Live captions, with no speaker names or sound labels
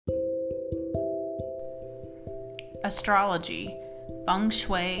astrology, feng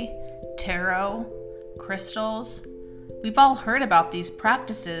shui, tarot, crystals. We've all heard about these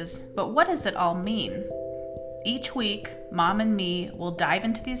practices, but what does it all mean? Each week, Mom and me will dive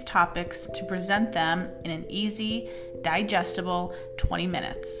into these topics to present them in an easy, digestible 20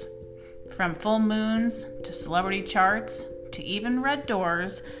 minutes. From full moons to celebrity charts to even red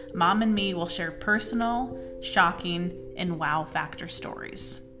doors, Mom and me will share personal, shocking, and wow factor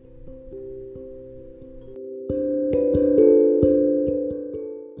stories.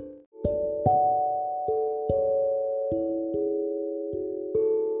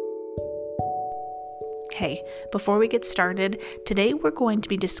 Hey, before we get started, today we're going to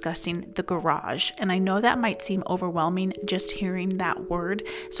be discussing the garage, and I know that might seem overwhelming just hearing that word,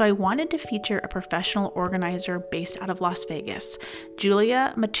 so I wanted to feature a professional organizer based out of Las Vegas.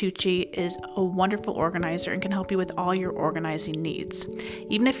 Julia Matucci is a wonderful organizer and can help you with all your organizing needs.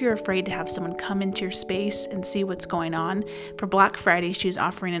 Even if you're afraid to have someone come into your space and see what's going on, for Black Friday she's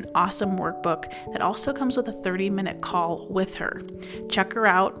offering an awesome workbook that also comes with a 30-minute call with her. Check her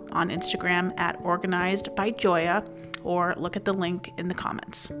out on Instagram at Organized by Joya, or look at the link in the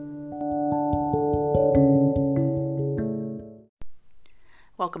comments.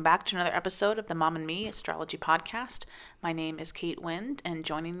 Welcome back to another episode of the Mom and Me Astrology Podcast. My name is Kate Wind, and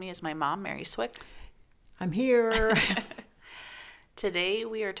joining me is my mom, Mary Swick. I'm here. Today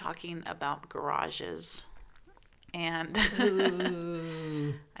we are talking about garages. And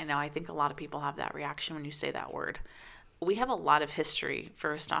I know, I think a lot of people have that reaction when you say that word. We have a lot of history,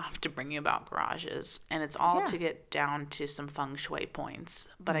 first off, to bring you about garages, and it's all to get down to some feng shui points.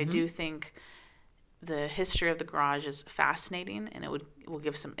 But I do think the history of the garage is fascinating, and it will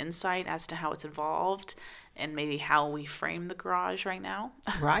give some insight as to how it's evolved and maybe how we frame the garage right now.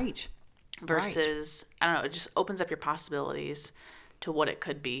 Right. Versus, I don't know, it just opens up your possibilities to what it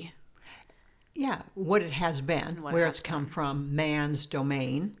could be. Yeah, what it has been, where it's come from, man's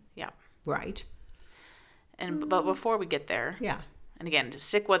domain. Yeah. Right. But before we get there, and again, just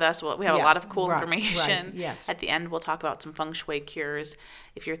stick with us. We have a lot of cool information. Right. Yes. At the end, we'll talk about some feng shui cures.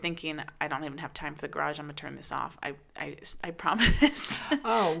 If you're thinking, I don't even have time for the garage, I'm going to turn this off. I promise.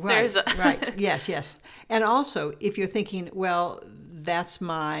 Oh, right. Right. Yes. And also, if you're thinking, well, that's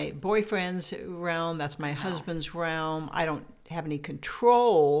my boyfriend's realm, that's my husband's realm, I don't have any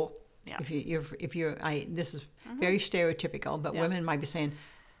control. Yeah. If you're, this is very stereotypical, but women might be saying,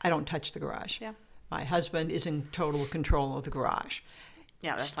 I don't touch the garage. Yeah. My husband is in total control of the garage.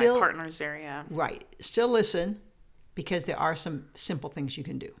 Yeah, that's my partner's area. Right. Still listen, because there are some simple things you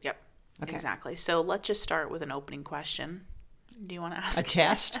can do. Yep. Okay. Exactly. So let's just start with an opening question. Do you want to ask? A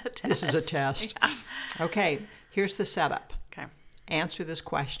test? This is a test. Yeah. Okay. Here's the setup. Okay. Answer this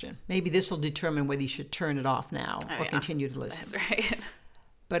question. Maybe this will determine whether you should turn it off now or continue to listen. That's right.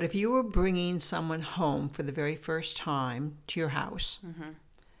 But if you were bringing someone home for the very first time to your house,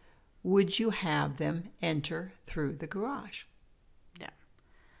 would you have them enter through the garage? Yeah.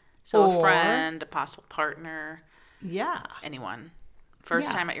 So a friend, a possible partner. Yeah. Anyone.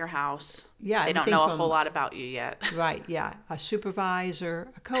 First time at your house. Yeah. They don't know a whole lot about you yet. Right. Yeah. A supervisor,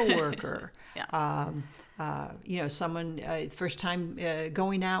 a coworker. Someone first time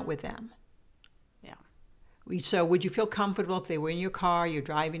going out with them. Yeah. So would you feel comfortable if they were in your car, you're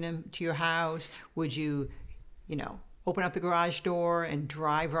driving them to your house? Would you, open up the garage door and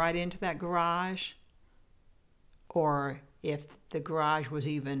drive right into that garage? Or if the garage was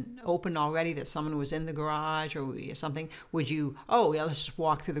even open already, that someone was in the garage or something, would you, let's just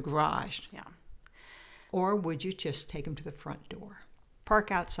walk through the garage? Yeah. Or would you just take them to the front door?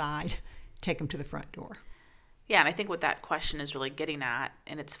 Park outside, take them to the front door. Yeah, and I think what that question is really getting at,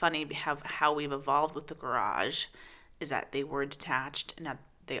 and it's funny how we've evolved with the garage, is that they were detached and now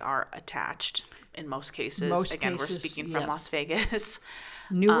they are attached in most cases. Again, we're speaking from Las Vegas.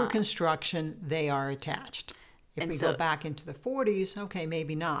 Newer construction, they are attached. If we go back into the 40s, okay,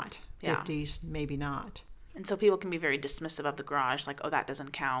 maybe not. 50s, maybe not. And so people can be very dismissive of the garage, like, that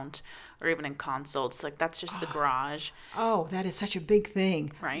doesn't count. Or even in consults, like, that's just the garage. Oh, that is such a big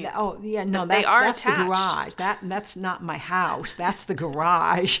thing. Right? Oh, yeah, no, that's the garage. That's not my house. That's the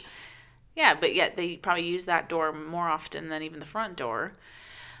garage. Yeah, but yet they probably use that door more often than even the front door.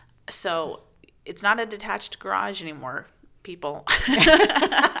 So it's not a detached garage anymore, people.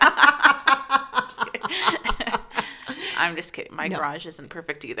 I'm just kidding. My garage isn't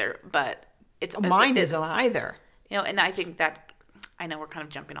perfect either, but mine isn't either. And I think that, I know we're kind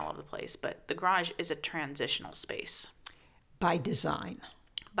of jumping all over the place, but the garage is a transitional space. By design.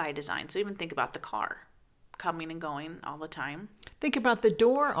 So even think about the car coming and going all the time. Think about the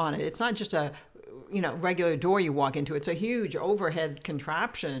door on it. It's not just a regular door you walk into. It's a huge overhead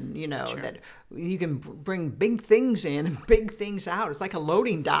contraption, Sure. that you can bring big things in and big things out. It's like a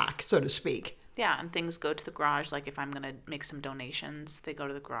loading dock, so to speak. Yeah, and things go to the garage. Like if I'm going to make some donations, they go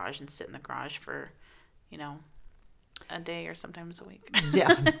to the garage and sit in the garage for, a day or sometimes a week.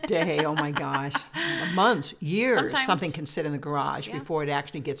 Yeah, day, oh my gosh. Months, years, Sometimes. something can sit in the garage before it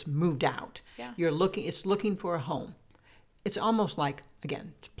actually gets moved out. Yeah. It's looking for a home. It's almost like,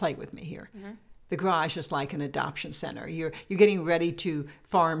 again, play with me here. The garage is like an adoption center. You're getting ready to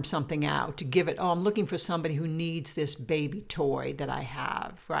farm something out, to give it, I'm looking for somebody who needs this baby toy that I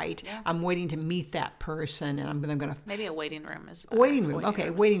have, right? Yeah. I'm waiting to meet that person, and I'm going to... Maybe a waiting room is better. Waiting room,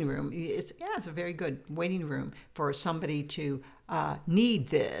 waiting room. room. It's a very good waiting room for somebody to need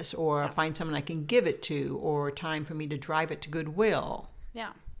this, or find someone I can give it to, or time for me to drive it to Goodwill.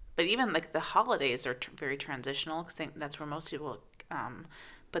 Yeah. But even like the holidays are very transitional, because I think that's where most people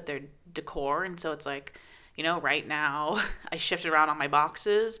put their decor. And so it's like, right now I shifted around on my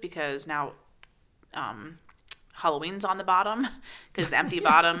boxes because now Halloween's on the bottom, because the empty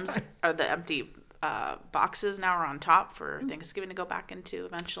bottoms or the empty boxes now are on top for Thanksgiving to go back into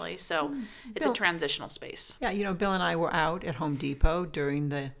eventually. So it's a transitional space. Yeah, Bill and I were out at Home Depot during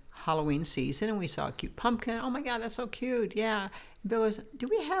the Halloween season, and we saw a cute pumpkin. Oh my God, that's so cute. Yeah. Bill was, do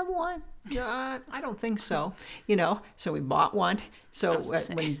we have one? Yeah, I don't think so. So we bought one. So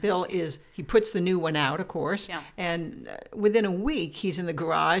when Bill he puts the new one out, of course. Yeah. And within a week, he's in the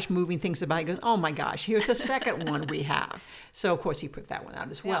garage moving things about. He goes, oh my gosh, here's the second one we have. So of course he put that one out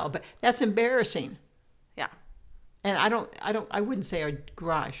as well. But that's embarrassing. Yeah. And I wouldn't say our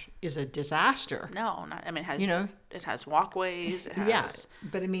garage is a disaster. No, not. I mean, it has walkways. It has. Yeah,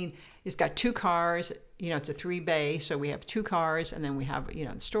 but I mean, it's got 2 cars. It's a 3-bay, so we have 2 cars, and then we have the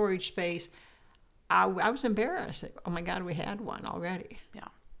storage space. I was embarrassed. Oh my God, we had one already. Yeah.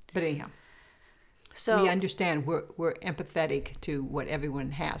 But anyhow, so we understand. We're empathetic to what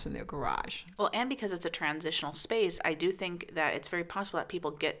everyone has in their garage. Well, and because it's a transitional space, I do think that it's very possible that people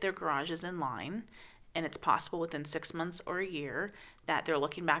get their garages in line. And it's possible within 6 months or a year that they're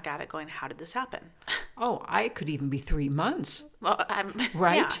looking back at it going, how did this happen? Oh, I could even be 3 months. Well,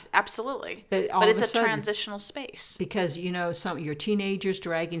 right? Yeah, absolutely. But it's a transitional space. Because, your teenagers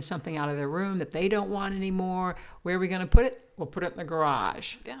dragging something out of their room that they don't want anymore. Where are we going to put it? We'll put it in the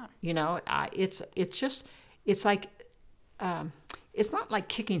garage. Yeah. It's like, it's not like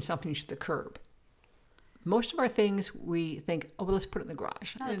kicking something to the curb. Most of our things, we think, oh, well, let's put it in the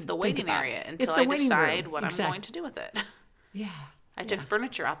garage. No, it's the waiting area until I decide what I'm going to do with it. Yeah. I took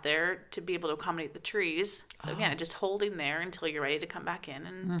furniture out there to be able to accommodate the trees. So again, just holding there until you're ready to come back in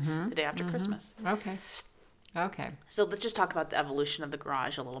and the day after Christmas. Okay. So let's just talk about the evolution of the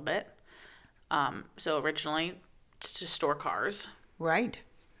garage a little bit. So originally, to store cars. Right.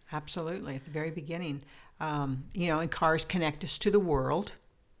 Absolutely. At the very beginning. And cars connect us to the world.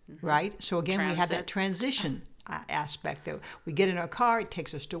 Right? So again, we have that transition aspect that we get in our car, it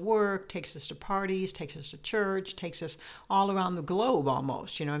takes us to work, takes us to parties, takes us to church, takes us all around the globe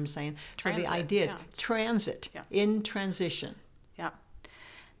almost, you know what I'm saying? Transit, so the idea is transit, in transition. Yeah.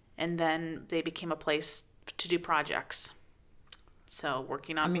 And then they became a place to do projects. So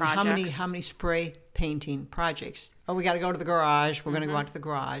working on projects. How many spray painting projects? Oh, we got to go to the garage. We're going to go out to the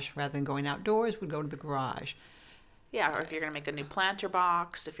garage. Rather than going outdoors, we go to the garage. Yeah, or if you're going to make a new planter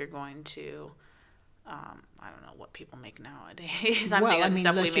box, if you're going to, I don't know what people make nowadays. I'm thinking of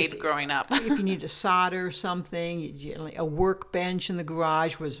stuff we made growing up. If you need to solder something, a workbench in the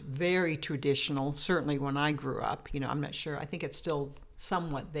garage was very traditional, certainly when I grew up. I'm not sure. I think it's still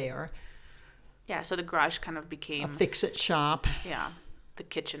somewhat there. Yeah, so the garage kind of became... a fix-it shop. Yeah, the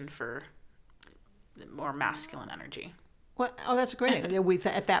kitchen for more masculine energy. Well, that's great.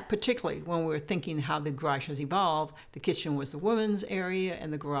 At that particularly, when we were thinking how the garage has evolved, the kitchen was the women's area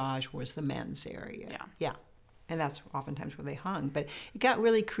and the garage was the men's area. Yeah. And that's oftentimes where they hung. But it got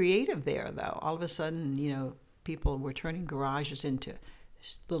really creative there, though. All of a sudden, people were turning garages into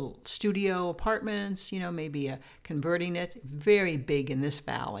little studio apartments, maybe converting it. Very big in this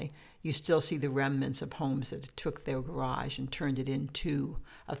valley. You still see the remnants of homes that took their garage and turned it into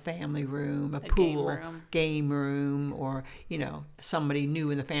a family room, a pool, game room, or, somebody new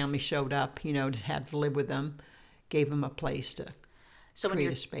in the family showed up, had to live with them, gave them a place to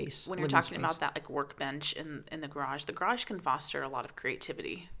create a space. When you're talking about that, like workbench in the garage can foster a lot of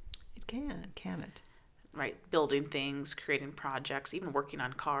creativity. It can it? Right, building things, creating projects, even working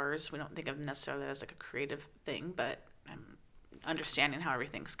on cars. We don't think of necessarily as like a creative thing, but understanding how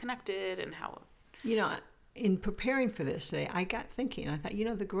everything's connected and how... in preparing for this today, I got thinking, I thought,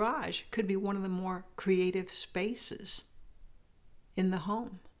 the garage could be one of the more creative spaces in the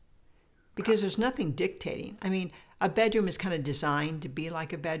home. because there's nothing dictating. I mean, a bedroom is kind of designed to be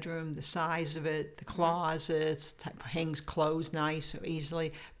like a bedroom, the size of it, the closets, hangs clothes nice or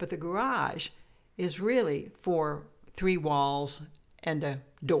easily. But the garage is really for 3 walls and a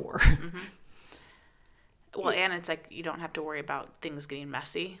door. Mm-hmm. Well, and it's like you don't have to worry about things getting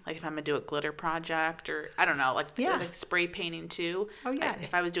messy. Like if I'm gonna do a glitter project, or I don't know, like spray painting too. Oh yeah.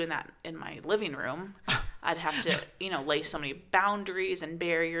 If I was doing that in my living room, I'd have to, lay so many boundaries and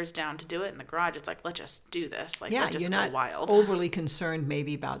barriers down to do it. In the garage, it's like, let's just do this. Like, let's just go wild. You're not overly concerned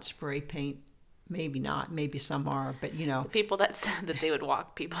maybe about spray paint. Maybe not. Maybe some are, but The people that said that they would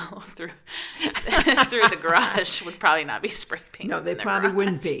walk people through through the garage would probably not be spray painting. No, they probably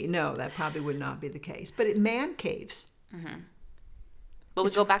wouldn't be. No, that probably would not be the case. But man caves. Mm-hmm. But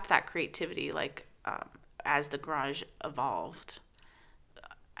we go back to that creativity, like as the garage evolved.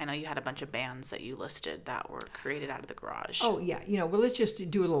 I know you had a bunch of bands that you listed that were created out of the garage. Oh yeah, well, let's just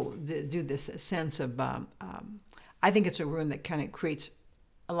do this sense of. I think it's a room that kind of creates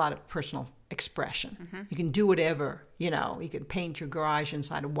a lot of personal expression. Mm-hmm. You can do whatever, you can paint your garage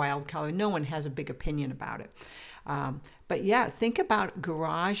inside a wild color. No one has a big opinion about it. But yeah, think about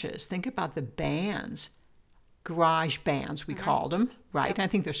garages. Think about the bands, garage bands, we called them, right? Yep. And I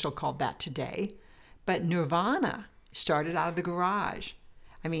think they're still called that today. But Nirvana started out of the garage.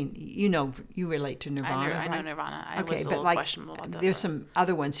 I mean, you relate to Nirvana, I right? know Nirvana. I was a little questionable about that. There's some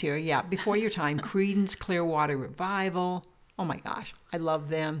other ones here. Yeah, before your time, Creedence Clearwater Revival. Oh my gosh, I love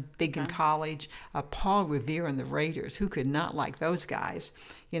them. Big in college. Paul Revere and the Raiders. Who could not like those guys?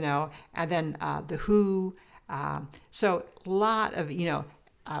 And then the Who. So a lot of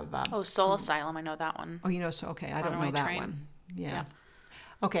Soul Asylum. I know that one. Oh, so okay, I don't know that one. Yeah.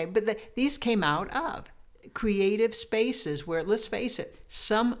 Okay, but these came out of creative spaces where, let's face it,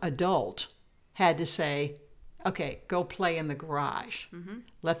 some adult had to say, okay, go play in the garage. Mm-hmm.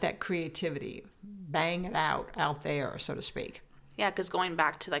 Let that creativity bang it out there, so to speak. Yeah, because going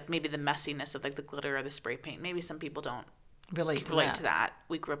back to like maybe the messiness of like the glitter or the spray paint, maybe some people don't relate to that.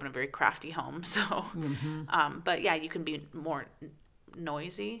 We grew up in a very crafty home, so. Mm-hmm. But yeah, you can be more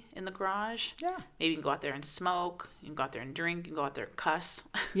noisy in the garage. Yeah. Maybe you can go out there and smoke. You can go out there and drink. You can go out there and cuss.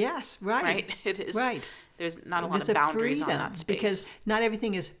 Yes, right. Right. It is. Right. There's not a lot of boundaries on that space. Because not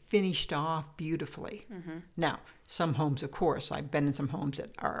everything is finished off beautifully. Mm-hmm. Now, some homes, of course, I've been in some homes that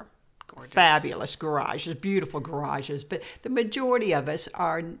are gorgeous, fabulous garages, beautiful garages, but the majority of us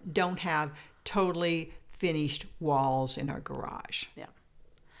don't have totally finished walls in our garage. Yeah.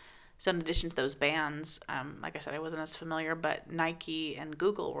 So in addition to those bands, like I said, I wasn't as familiar, but Nike and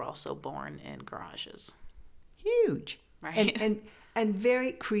Google were also born in garages. Huge. Right. And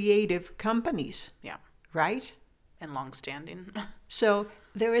very creative companies. Yeah. Right? And long-standing. So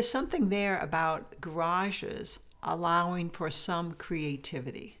there is something there about garages allowing for some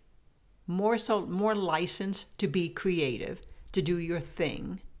creativity. More license to be creative, to do your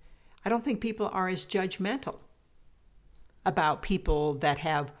thing. I don't think people are as judgmental about people that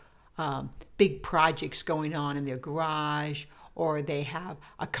have big projects going on in their garage, or they have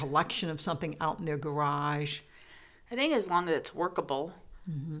a collection of something out in their garage. I think as long as it's workable,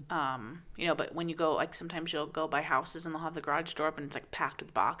 but when you go, like sometimes you'll go by houses and they'll have the garage door up and it's like packed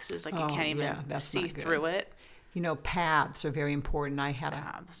with boxes, like you can't even see through it. Paths are very important. I had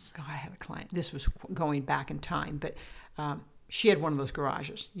a client. This was going back in time, but she had one of those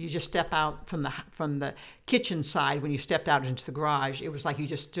garages. You just step out from the kitchen side. When you stepped out into the garage, it was like you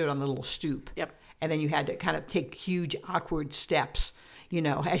just stood on the little stoop. Yep. And then you had to kind of take huge, awkward steps,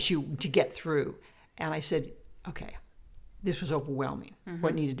 to get through. And I said, okay, this was overwhelming. Mm-hmm.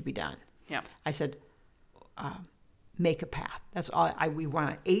 What needed to be done? Yeah. I said, make a path. That's all. We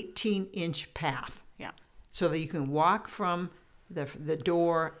want an 18-inch path. Yeah. So that you can walk from the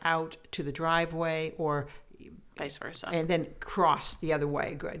door out to the driveway, or vice versa, and then cross the other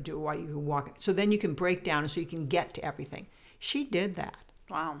way. Do while you can walk. So then you can break down, so you can get to everything. She did that.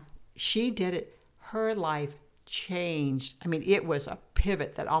 Wow. She did it. Her life changed. I mean, it was a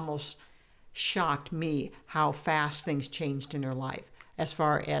pivot that almost shocked me how fast things changed in her life. As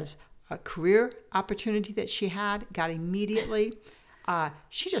far as a career opportunity that she got immediately,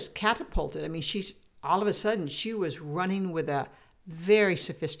 she just catapulted. I mean, all of a sudden she was running with a very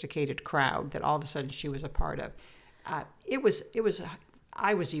sophisticated crowd that all of a sudden she was a part of. I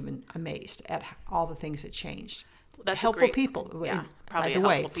was even amazed at all the things that changed. That's helpful people. Yeah, probably by the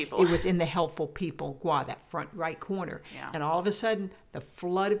way, people. It was in the helpful people quad, that front right corner. Yeah. And all of a sudden, the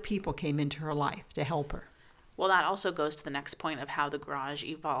flood of people came into her life to help her. Well, that also goes to the next point of how the garage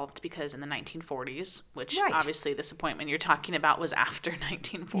evolved, because in the 1940s, which obviously this appointment you're talking about was after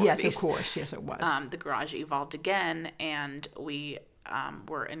 1940s. Yes, of course. Yes, it was. The garage evolved again, and we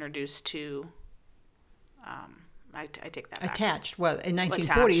were introduced to. I take that back. Attached. Well, in 1940s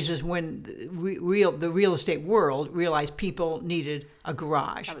Attached. is when the real estate world realized people needed a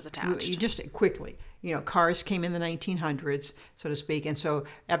garage. That was attached. You just quickly, cars came in the 1900s, so to speak, and so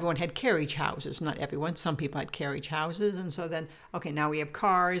everyone had carriage houses. Not everyone. Some people had carriage houses, and so then, okay, now we have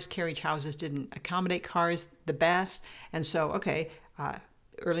cars. Carriage houses didn't accommodate cars the best, and so,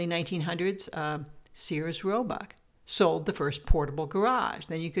 early 1900s, Sears Roebuck sold the first portable garage.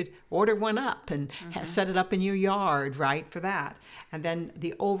 Then you could order one up and set it up in your yard, right, for that. And then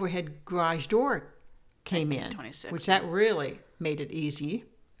the overhead garage door came in, which that really made it easy,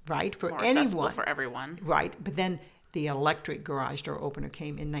 right, for More anyone. accessible for everyone. Right, but then the electric garage door opener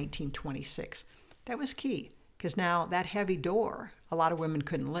came in 1926. That was key, because now that heavy door, a lot of women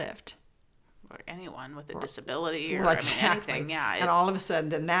couldn't lift. Or anyone with a disability or Well, exactly. anything, yeah. And all of a sudden,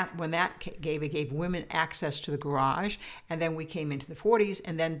 then when that gave women access to the garage, and then we came into the 40s,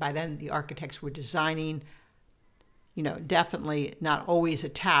 and then by then the architects were designing, definitely not always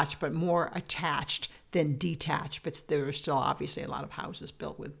attached, but more attached than detached. But there are still obviously a lot of houses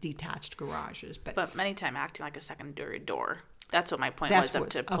built with detached garages. But many times acting like a secondary door. That's what my point was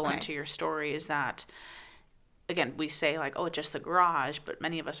to pull into your story is that, again, we say like, oh, it's just the garage, but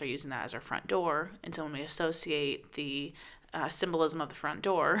many of us are using that as our front door. And so when we associate the symbolism of the front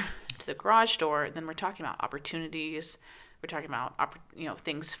door to the garage door, then we're talking about opportunities. We're talking about,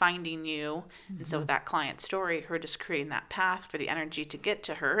 things finding you. And so with that client story, her just creating that path for the energy to get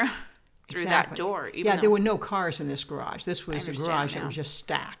to her through that door. There were no cars in this garage. This was a garage that was just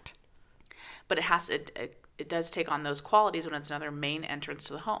stacked. But it does take on those qualities when it's another main entrance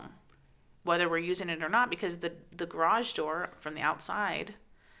to the home, whether we're using it or not, because the garage door from the outside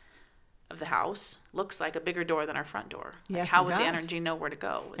of the house looks like a bigger door than our front door. Yes, how would the energy know where to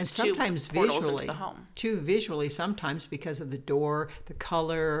go? And sometimes visually, into the home. Visually, sometimes because of the door, the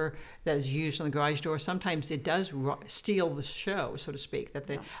color that is used on the garage door, sometimes it does steal the show, so to speak, that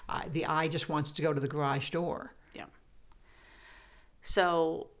the eye just wants to go to the garage door. Yeah.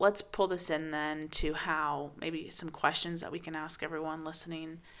 So let's pull this in then to how maybe some questions that we can ask everyone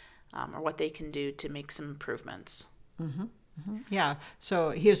listening, or what they can do to make some improvements. Mm-hmm. Mm-hmm. Yeah. So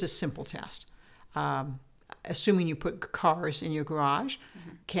here's a simple test. Assuming you put cars in your garage,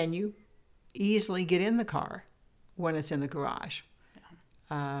 can you easily get in the car when it's in the garage?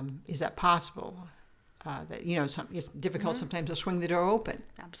 Yeah. Is that possible? It's difficult sometimes to swing the door open.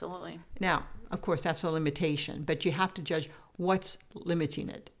 Absolutely. Now, of course, that's a limitation, but you have to judge what's limiting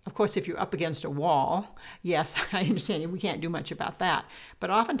it. Of course, if you're up against a wall, yes, I understand we can't do much about that. But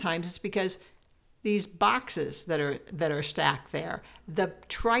oftentimes it's because these boxes that are stacked there, the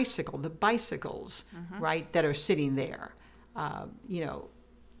bicycles, right, that are sitting there, Yeah,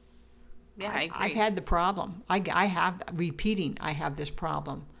 I agree. I've had the problem. I have this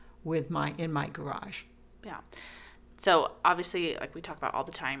problem in my garage. Yeah. So obviously, like we talk about all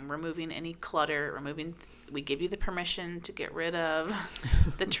the time, removing any clutter, we give you the permission to get rid of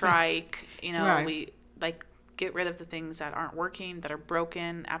the trike, Right. We get rid of the things that aren't working, that are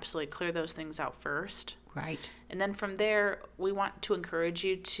broken, absolutely clear those things out first. Right. And then from there, we want to encourage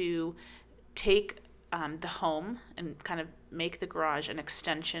you to take the home and kind of make the garage an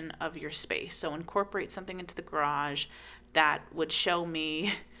extension of your space. So incorporate something into the garage that would show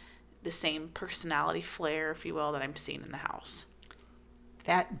me the same personality flair, if you will, that I'm seeing in the house.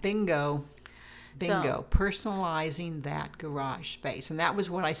 That bingo, personalizing that garage space. And that was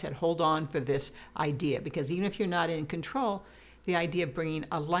what I said, hold on for this idea, because even if you're not in control, the idea of bringing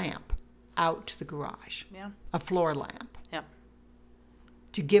a lamp out to the garage, a floor lamp,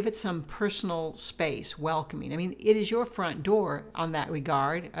 to give it some personal space, welcoming. I mean, it is your front door on that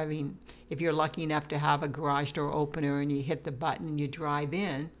regard. I mean, if you're lucky enough to have a garage door opener and you hit the button and you drive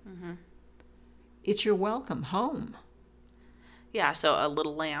in, it's your welcome home. Yeah, so a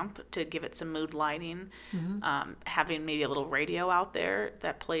little lamp to give it some mood lighting, having maybe a little radio out there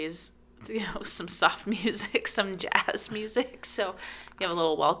that plays, some soft music, some jazz music, so you have a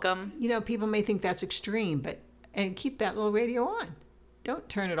little welcome. People may think that's extreme, and keep that little radio on. Don't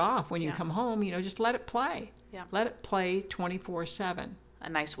turn it off when you come home, just let it play. Yeah. Let it play 24/7. A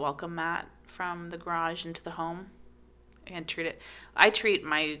nice welcome mat from the garage into the home. And I treat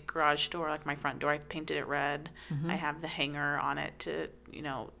my garage door like my front door. I painted it red. I have the hanger on it to,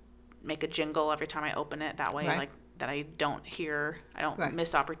 make a jingle every time I open it. That way, right. that I don't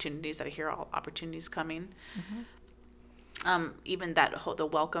miss opportunities, that I hear all opportunities coming. Even the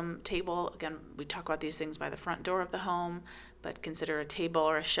welcome table, again, we talk about these things by the front door of the home, but consider a table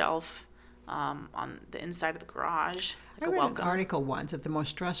or a shelf on the inside of the garage. I read an article once that the most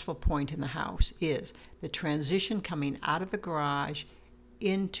stressful point in the house is the transition coming out of the garage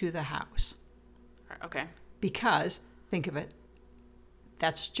into the house. Okay. Because, think of it,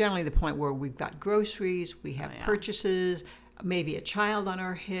 that's generally the point where we've got groceries, we have purchases, maybe a child on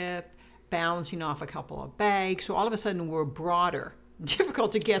our hip, balancing off a couple of bags. So all of a sudden we're broader,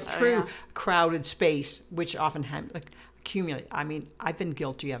 difficult to get through crowded space, which often accumulate. I mean, I've been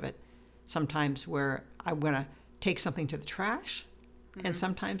guilty of it sometimes where I want to take something to the trash, and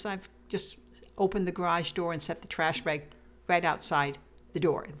sometimes I've just opened the garage door and set the trash bag right outside the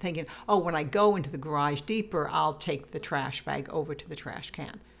door, thinking, oh, when I go into the garage deeper, I'll take the trash bag over to the trash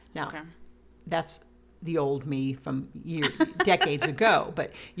can. Now, that's the old me from decades ago,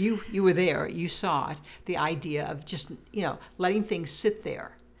 but you were there, you saw it, the idea of just, letting things sit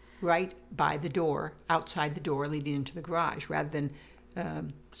there right by the door, outside the door leading into the garage, rather than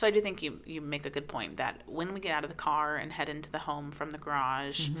so I do think you make a good point that when we get out of the car and head into the home from the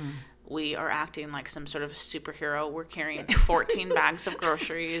garage, we are acting like some sort of superhero. We're carrying 14 bags of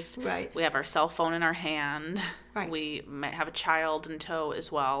groceries. Right. We have our cell phone in our hand. Right. We might have a child in tow as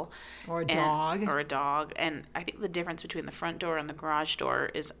well. Or a dog. Or a dog. And I think the difference between the front door and the garage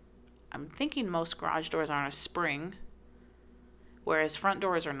door is I'm thinking most garage doors are on a spring, whereas front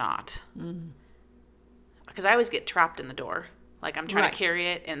doors are not. Because I always get trapped in the door. Like I'm trying to carry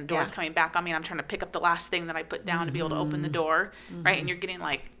it and the door's coming back on me and I'm trying to pick up the last thing that I put down to be able to open the door, right? And you're getting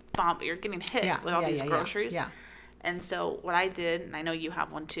you're getting hit with all these groceries. Yeah. And so what I did, and I know you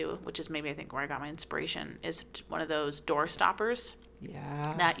have one too, which is maybe I think where I got my inspiration, is one of those door stoppers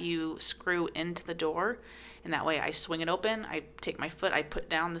that you screw into the door. And that way I swing it open, I take my foot, I put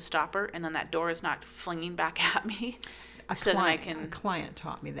down the stopper, and then that door is not flinging back at me. A client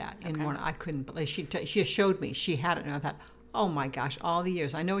taught me that. And one I couldn't believe. She just showed me. She had it, and I thought, oh my gosh, all the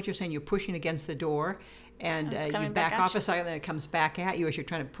years. I know what you're saying. You're pushing against the door, and you back off a second, then it comes back at you as you're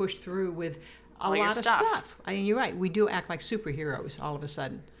trying to push through with a lot of stuff. I mean, you're right. We do act like superheroes all of a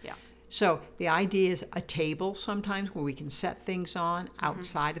sudden. Yeah. So the idea is a table sometimes where we can set things on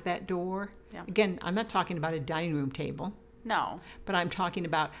outside of that door. Yeah. Again, I'm not talking about a dining room table. No. But I'm talking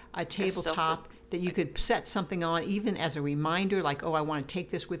about a tabletop that you could set something on even as a reminder, like, oh, I want to take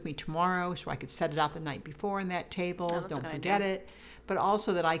this with me tomorrow, so I could set it out the night before on that table. Don't forget it. But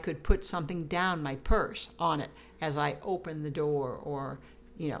also that I could put something down, my purse, on it as I open the door, or,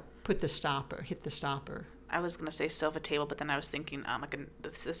 hit the stopper. I was going to say sofa table, but then I was thinking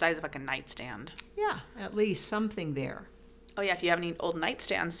the size of like a nightstand. Yeah, at least something there. Oh yeah, if you have any old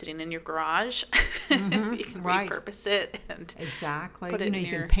nightstands sitting in your garage, you can repurpose it and put it you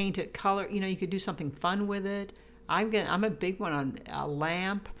can paint it color. You could do something fun with it. I'm a big one on a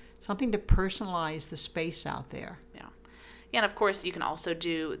lamp, something to personalize the space out there. Yeah. Yeah, and of course you can also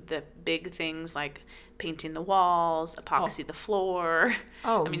do the big things like painting the walls, epoxy the floor.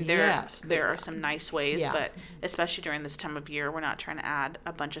 Oh, I mean, there are some nice ways, but especially during this time of year, we're not trying to add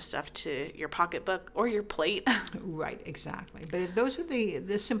a bunch of stuff to your pocketbook or your plate. Right, exactly. But those are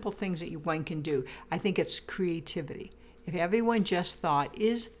the simple things that one can do. I think it's creativity. If everyone just thought,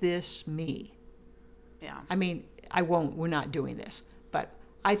 is this me? Yeah. I mean, we're not doing this, but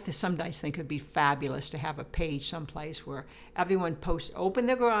I sometimes think it would be fabulous to have a page someplace where everyone open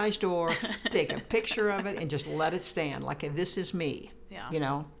the garage door, take a picture of it, and just let it stand like this is me.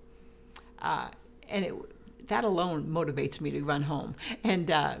 Yeah. And that alone motivates me to run home. And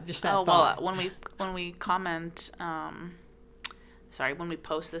just that thought. Well, when we comment, when we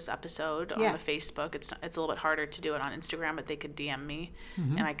post this episode on the Facebook, it's a little bit harder to do it on Instagram, but they could DM me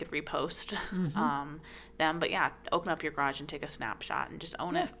and I could repost them. But yeah, open up your garage and take a snapshot and just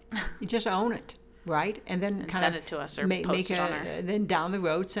own it. You just own it, right? And then kind send it to us or post it on our... Then down the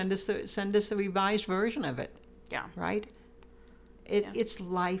road, send us the revised version of it. Yeah. Right? It's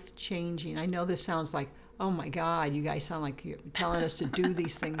life changing. I know this sounds like, oh my God, you guys sound like you're telling us to do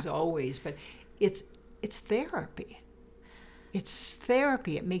these things always, but it's therapy. It's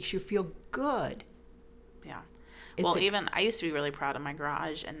therapy. It makes you feel good. Yeah. Even I used to be really proud of my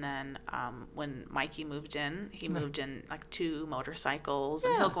garage, and then when Mikey moved in, he moved in like 2 motorcycles,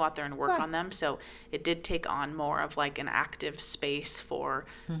 and he'll go out there and work on them. So it did take on more of like an active space for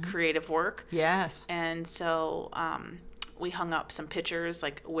creative work. Yes. And so we hung up some pictures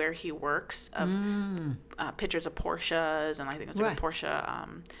like where he works of pictures of Porsches, and I think it's like a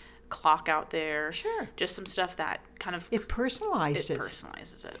Porsche clock out there. Sure. Just some stuff that kind of... It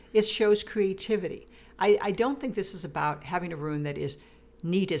personalizes it. It shows creativity. I don't think this is about having a room that is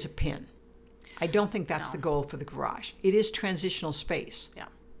neat as a pin. I don't think that's the goal for the garage. It is transitional space. Yeah.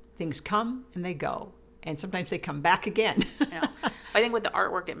 Things come and they go. And sometimes they come back again. Yeah. I think with the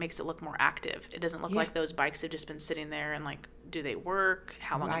artwork, it makes it look more active. It doesn't look like those bikes have just been sitting there and like, do they work?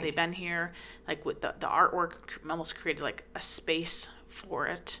 How long have they been here? Like with the artwork almost created like a space for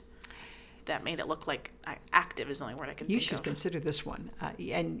it that made it look like active is the only word I can think of. You should consider this one.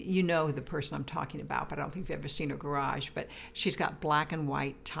 And you know the person I'm talking about, but I don't think you've ever seen her garage. But she's got black and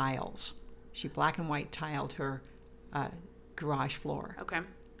white tiles. She black and white tiled her garage floor. Okay.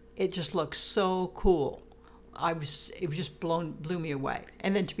 It just looks so cool. It just blew me away.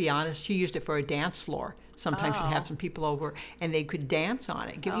 And then, to be honest, she used it for a dance floor. Sometimes she'd have some people over, and they could dance on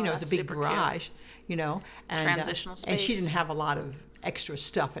it. It's a big garage, and transitional space. And she didn't have a lot of extra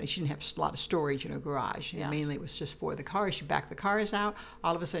stuff, and she didn't have a lot of storage in her garage. Yeah. Mainly, it was just for the cars. She backed the cars out.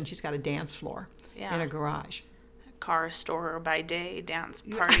 All of a sudden, she's got a dance floor in her garage. Car store by day, dance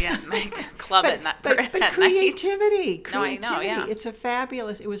party at night, club at night. But creativity. No, I know. Yeah. It's a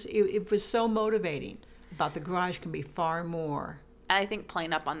fabulous. It was so motivating. About the garage can be far more. And I think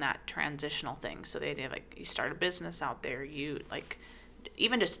playing up on that transitional thing. So the idea of you start a business out there, you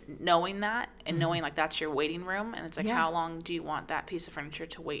even just knowing that and knowing that's your waiting room, and it's how long do you want that piece of furniture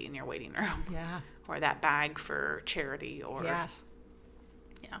to wait in your waiting room? Yeah. Or that bag for charity, or yes.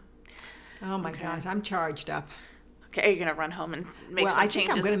 Yeah. Oh my gosh, I'm charged up. Okay, are you gonna run home and make some changes? Well, I think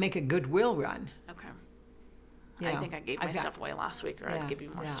I'm gonna make a Goodwill run. Okay. I think I gave my stuff away last week, or I'd give you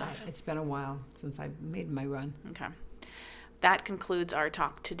more stuff. It's been a while since I made my run. Okay. That concludes our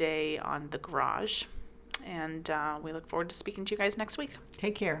talk today on the garage, and we look forward to speaking to you guys next week.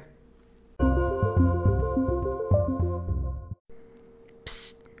 Take care.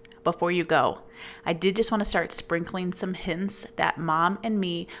 Psst. Before you go, I did just want to start sprinkling some hints that Mom and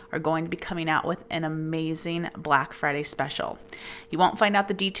me are going to be coming out with an amazing Black Friday special. You won't find out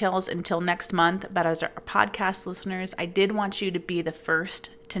the details until next month, but as our podcast listeners, I did want you to be the first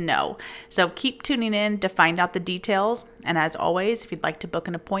to know. So keep tuning in to find out the details. And as always, if you'd like to book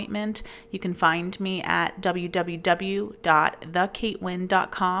an appointment, you can find me at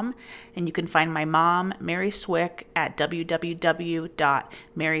www.thekatewynn.com, and you can find my mom, Mary Swick, at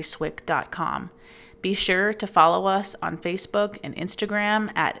www.maryswick.com. Be sure to follow us on Facebook and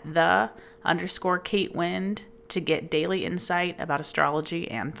Instagram at _Kate Wynn to get daily insight about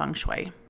astrology and feng shui.